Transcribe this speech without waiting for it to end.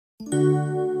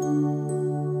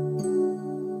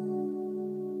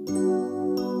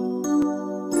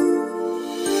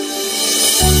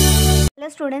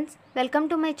Hello students, welcome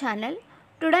to my channel.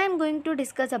 Today I am going to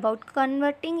discuss about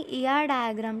converting ER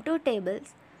diagram to tables.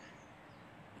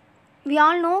 We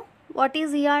all know what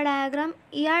is ER diagram.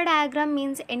 ER diagram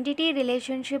means entity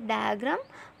relationship diagram.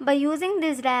 By using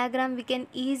this diagram we can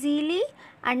easily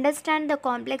understand the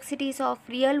complexities of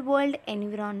real world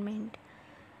environment.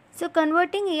 So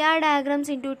converting ER diagrams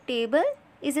into table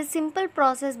is a simple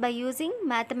process by using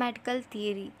mathematical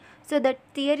theory. So that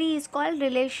theory is called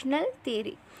relational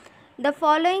theory. The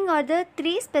following are the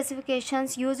three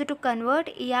specifications used to convert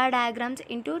ER diagrams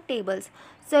into tables.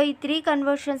 So ఈ three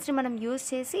కన్వర్షన్స్ని మనం use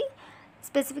చేసి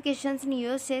స్పెసిఫికేషన్స్ని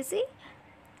use చేసి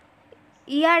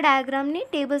ER డయాగ్రామ్ని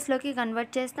టేబుల్స్లోకి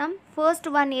convert చేస్తాం. First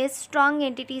one is strong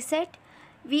entity set,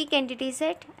 weak entity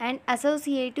set and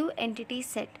associative entity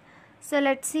set. So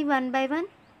let's see one by one.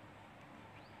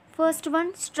 First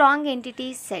one, strong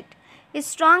entity set. A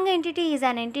strong entity is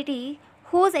an entity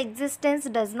whose existence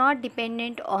does not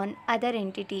dependent on other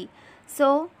entity. So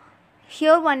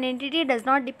here one entity does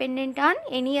not dependent on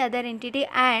any other entity,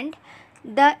 and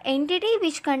the entity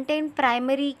which contain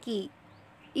primary key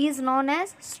is known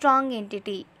as strong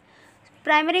entity.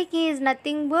 Primary key is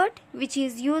nothing but which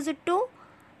is used to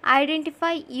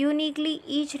identify uniquely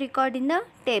each record in the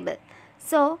table.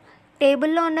 So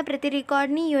టేబుల్లో ఉన్న ప్రతి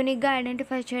రికార్డ్ని యూనిక్గా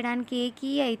identify చేయడానికి ఏ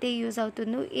key అయితే use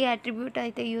అవుతుందో, ఏ attribute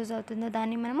అయితే use అవుతుందో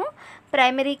దాన్ని మనము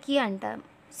ప్రైమరీ కీ అంటాం.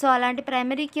 సో అలాంటి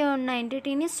ప్రైమరీ కీ ఉన్న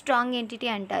ఎంటిటీని స్ట్రాంగ్ ఎంటిటీ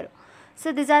అంటారు.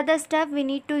 So this are the step we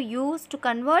need to use to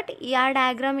convert ER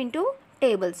diagram into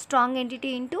table, strong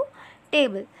entity into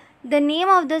table. The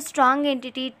name of the strong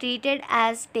entity treated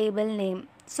as table name.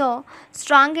 So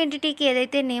strong ఎంటిటీకి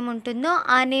ఏదైతే name ఉంటుందో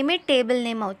ఆ నేమే table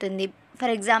name అవుతుంది.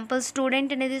 For example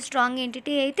student అనేది strong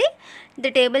entity అయితే the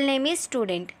table name is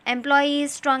student. Employee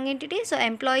is strong entity, so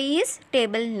employee is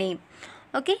table name.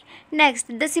 Okay, next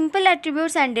the simple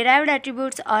attributes and derived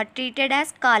attributes are treated as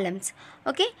columns.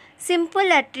 Okay, simple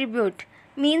attribute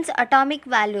means atomic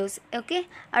values. Okay,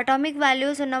 atomic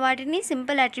values ఉన్న వాటిని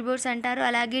simple attributes అంటారు.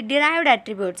 అలాగే derived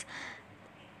attributes,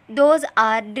 those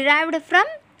are derived from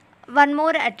one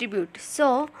more attribute. So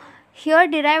here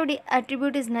derived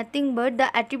attribute is nothing but the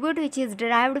attribute which is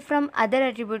derived from other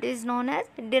attribute is known as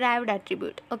derived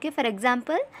attribute. Okay, for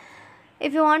example,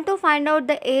 if you want to find out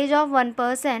the age of one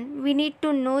person, we need to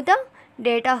know the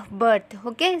date of birth.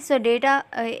 Okay, so data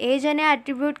age అనే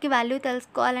అట్రిబ్యూట్కి value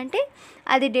తెలుసుకోవాలంటే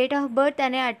అది date of birth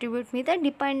అనే attribute మీద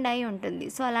depend అయి ఉంటుంది.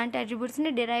 So అలాంటి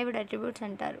అట్రిబ్యూట్స్ని derived attributes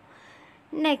అంటారు.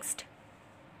 Next,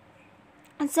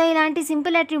 so ఇలాంటి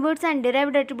simple attributes and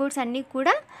derived attributes అన్నీ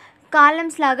కూడా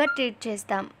కాలమ్స్ లాగా ట్రీట్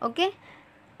చేస్తాం. Okay,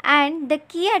 and the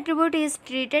key attribute is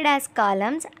treated as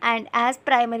columns and as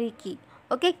primary key.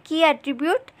 Okay, key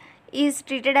attribute is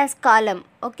treated as column,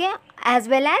 okay, as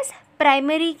well as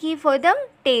primary key for the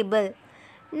table.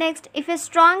 Next, if a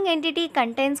strong entity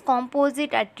contains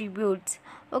composite attributes,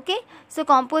 okay, so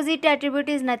composite attribute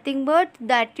is nothing but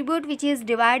the attribute which is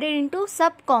divided into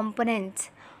sub components.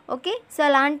 Okay, so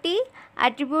alanti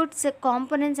attributes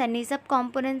components anni sub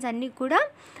components anni kuda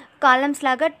columns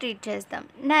laga treat chestam.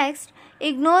 Next,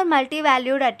 ignore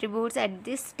multi-valued attributes at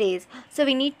this stage. So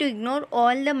we need to ignore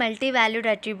all the multi-valued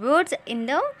attributes in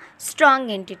the strong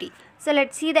entity. So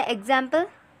let's see the example.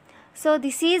 So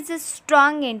this is a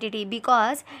strong entity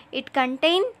because it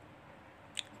contains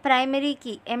primary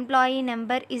key. Employee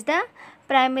number is the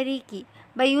primary key.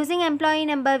 By using employee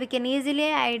number we can easily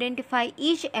identify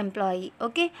each employee.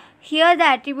 Okay, here the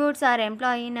attributes are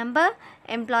employee number,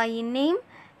 employee name,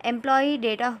 employee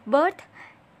date of birth,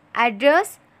 address,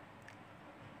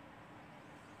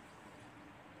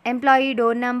 employee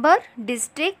door number,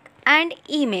 district and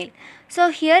email. So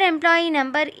here employee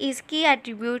number is key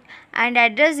attribute and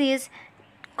address is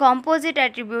composite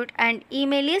attribute and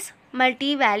email is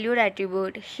multi-valued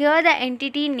attribute. Here the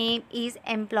entity name is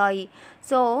employee.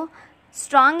 So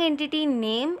strong entity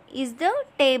name is the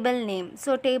table name.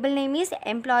 So table name is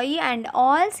employee and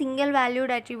all single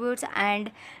valued attributes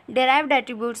and derived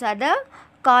attributes are the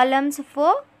columns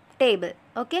for table.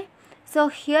 Okay, so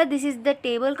here this is the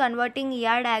table converting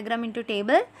ER diagram into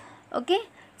table. Okay,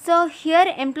 so here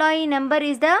employee number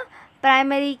is the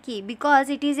primary key because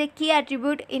it is a key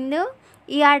attribute in the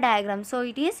ER diagram. So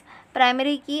it is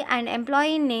primary key and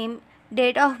employee name,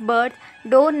 date of birth,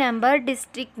 door number,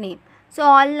 district name. So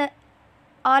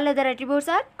all other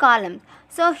attributes are columns.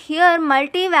 So here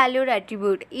multi-valued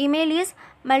attribute, email is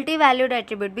multi-valued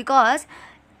attribute because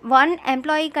one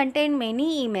employee contain many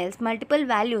emails, multiple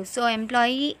values. So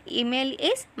employee email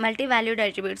is multi-valued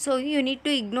attribute. So you need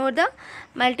to ignore the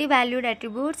multi-valued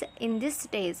attributes in this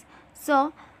stage. So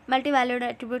multi-valued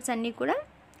attributes అన్నీ కూడా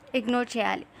ignore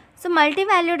చేయాలి. So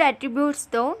multi-valued attributes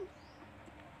తో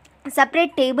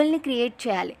separate table ni create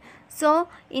చేయాలి. So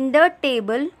in the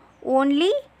table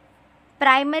only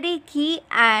primary key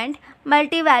and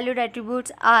multi-valued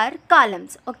attributes are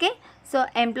columns. Okay, so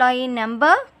employee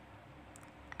number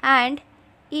and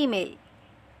email.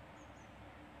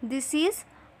 This is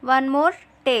one more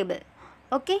table.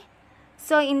 Okay,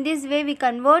 so in this way we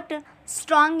convert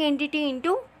strong entity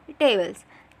into tables.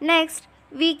 Next,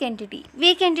 weak entity.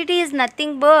 Weak entity is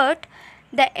nothing but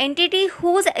the entity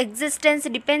whose existence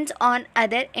depends on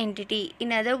other entity. In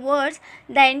other words,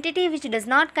 the entity which does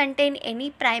not contain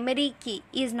any primary key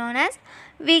is known as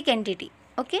weak entity.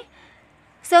 Okay,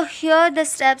 so here the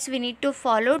steps we need to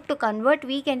follow to convert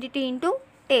weak entity into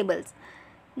tables.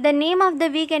 The name of the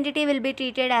weak entity will be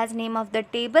treated as name of the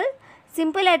table.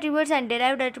 Simple attributes and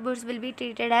derived attributes will be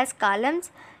treated as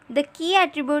columns. The key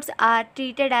attributes are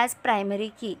treated as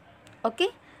primary key. Okay,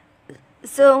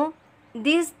 so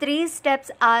these three steps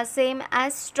are same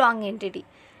as strong entity.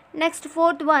 Next,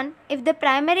 fourth one, if the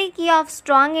primary key of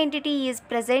strong entity is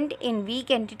present in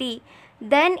weak entity,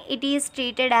 then it is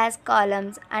treated as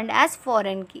columns and as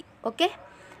foreign key. Okay,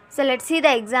 so let's see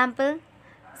the example.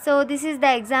 So this is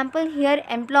the example. Here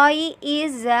employee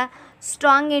is a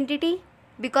strong entity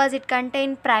because it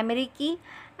contains primary key,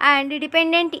 and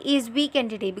dependent is weak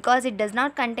entity because it does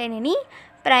not contain any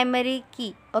primary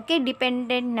key. Okay,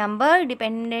 dependent number,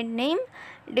 dependent name,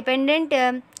 dependent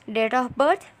date of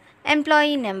birth,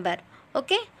 employee number.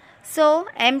 Okay, so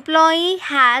employee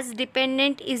has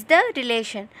dependent is the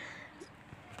relation.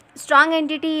 Strong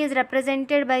entity is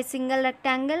represented by single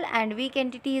rectangle and weak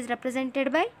entity is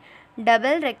represented by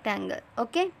double rectangle.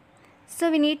 Okay, so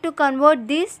we need to convert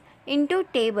this into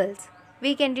tables,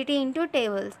 weak entity into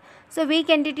tables. So weak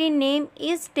entity name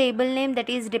is table name, that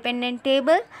is dependent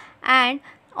table, and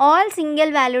all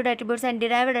single valued attributes and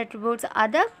derived attributes are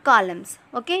the columns.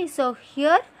 Okay, so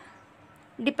here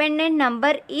dependent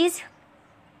number is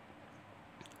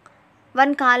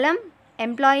one column,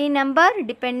 employee number,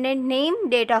 dependent name,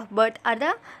 date of birth are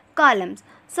the columns.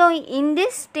 So in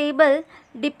this table,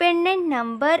 dependent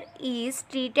number is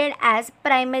treated as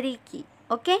primary key.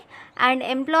 Okay, and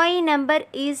employee number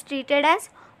is treated as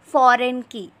foreign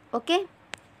key. Okay,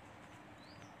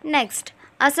 next,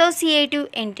 associative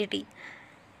entity.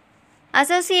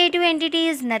 Associative entity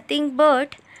is nothing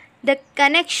but the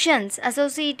connections.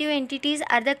 Associative entities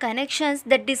are the connections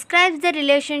that describes the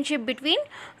relationship between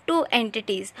two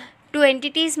entities. Two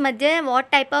entities మధ్య what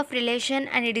type of relation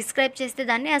అని describe చేస్తే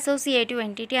దాన్ని associative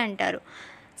entity అంటారు.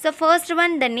 So first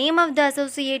one, the name of the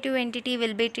associative entity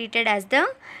will be treated as the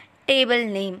table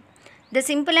name. The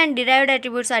simple and derived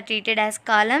attributes are treated as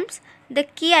columns. The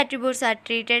key attributes are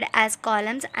treated as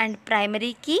columns and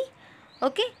primary key.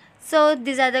 Okay, so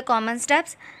these are the common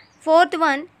steps. Fourth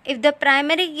one, if the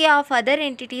primary key of other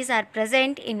entities are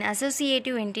present in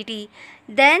associative entity,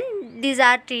 then these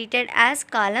are treated as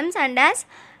columns and as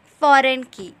foreign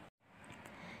key.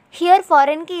 Here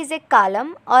foreign key is a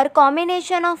column or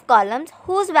combination of columns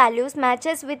whose values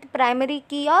matches with primary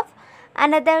key of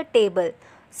another table.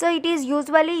 So it is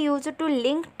usually used to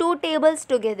link two tables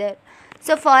together.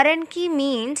 So foreign key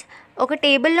means ఒక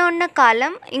టేబుల్లో ఉన్న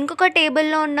కాలం ఇంకొక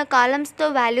టేబుల్లో ఉన్న కాలమ్స్తో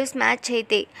values match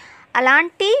అయితే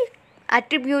అలాంటి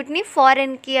అట్రిబ్యూట్ని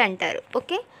foreign key అంటారు.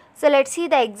 Okay, so let's see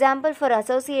the example for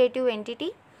associative entity.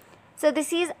 So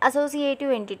this is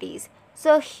associative entities.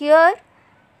 So here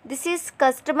this is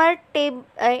customer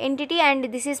entity and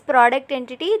this is product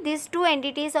entity. These two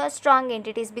entities are strong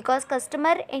entities because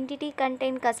customer entity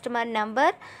contain customer number.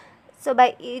 So by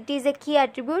it is a key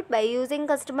attribute. By using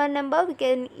customer number we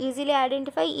can easily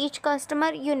identify each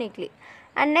customer uniquely.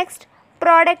 And next,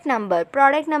 product number.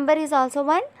 Product number is also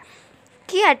one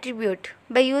key attribute.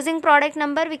 By using product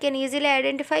number we can easily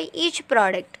identify each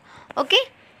product. Okay,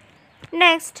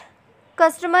 next,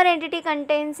 customer entity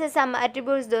contains some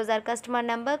attributes. Those are customer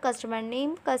number, customer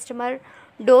name, customer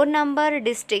door number,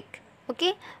 district.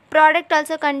 Okay, product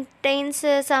also contains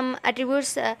some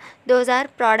attributes. Those are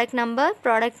product number,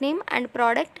 product name, and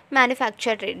product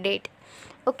manufacture date.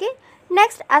 Okay,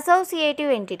 next,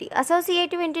 associative entity.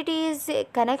 Associative entity is a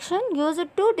connection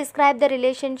used to describe the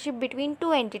relationship between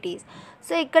two entities.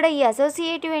 So ikkada ee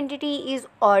associative entity is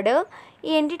order.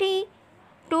 Ee entity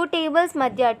two tables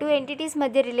మధ్య, two entities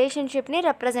మధ్య రిలేషన్షిప్ని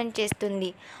represent చేస్తుంది.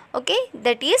 Okay,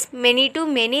 that is many to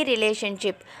many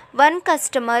relationship. One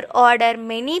customer order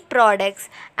many products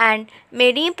and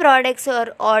many products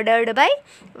are ordered by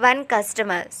one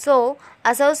customer. So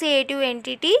associative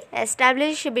entity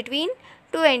establish between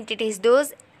two entities.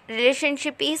 Those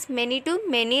relationship is many to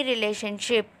many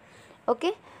relationship.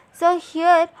 Okay, so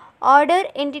here order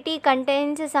entity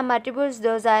contains some attributes.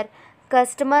 Those are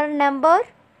customer number,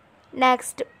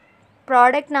 next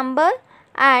product number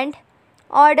and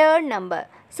order number.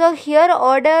 So here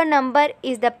order number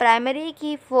is the primary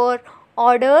key for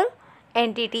order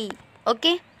entity.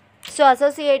 Okay, so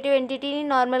associative entity ni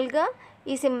normal ga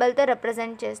ee symbol తో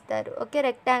represent చేస్తారు. Okay,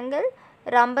 rectangle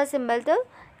rhombus symbol తో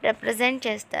represent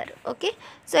చేస్తారు. Okay,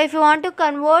 so if you want to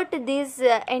convert this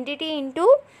entity into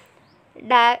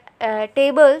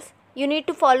tables, you need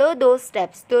to follow those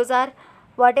steps. Those are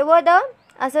whatever the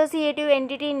associative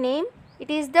entity name,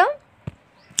 it is the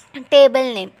table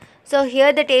name. So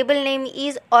here the table name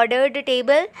is ordered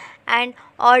table and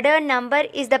order number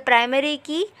is the primary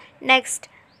key. Next,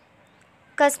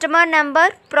 customer number,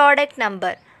 product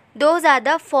number, those are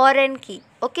the foreign key.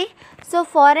 Okay, so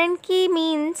foreign key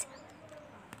means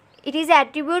it is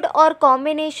attribute or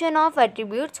combination of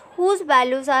attributes whose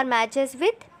values are matches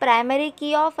with primary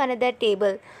key of another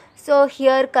table. So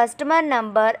here customer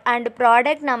number and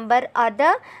product number are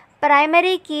the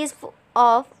primary keys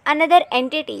of another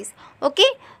entities. Okay,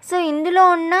 so ఇందులో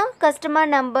ఉన్న customer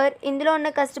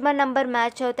number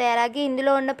match అవుతాయి, అలాగే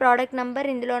ఇందులో ఉన్న product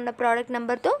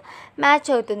నెంబర్తో match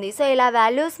అవుతుంది. So ఇలా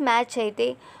values match అయితే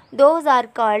those are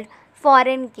called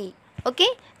foreign key. Okay,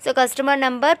 so customer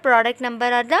number, product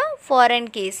number are the foreign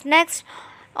keys. Next,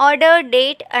 order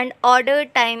date and order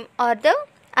time are the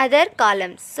other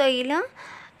columns. So ఇలా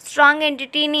strong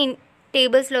ఎంటిటీని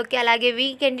టేబుల్స్లోకి, అలాగే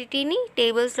week ఎంటిటీని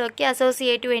టేబుల్స్లోకి,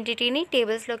 associative ఎంటిటీని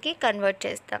టేబుల్స్లోకి convert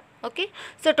చేస్తాం. Okay,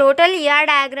 so total ER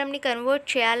డయాగ్రామ్ని convert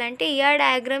చేయాలంటే ER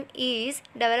diagram is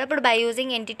developed by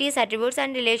using entities, attributes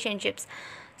and relationships.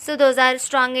 So those are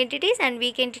strong entities and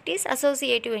weak entities,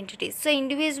 associative entities. So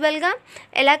ఇండివిజువల్గా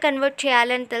ఎలా convert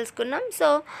చేయాలని తెలుసుకున్నాం. So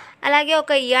అలాగే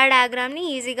ఒక ER డయాగ్రామ్ని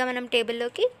ఈజీగా మనం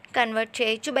టేబుల్లోకి కన్వర్ట్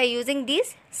చేయొచ్చు by using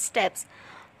these steps.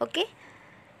 Okay,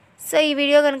 so ఈ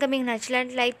వీడియో కనుక మీకు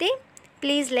నచ్చినట్లయితే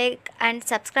please like and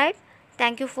subscribe.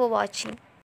 Thank you for watching.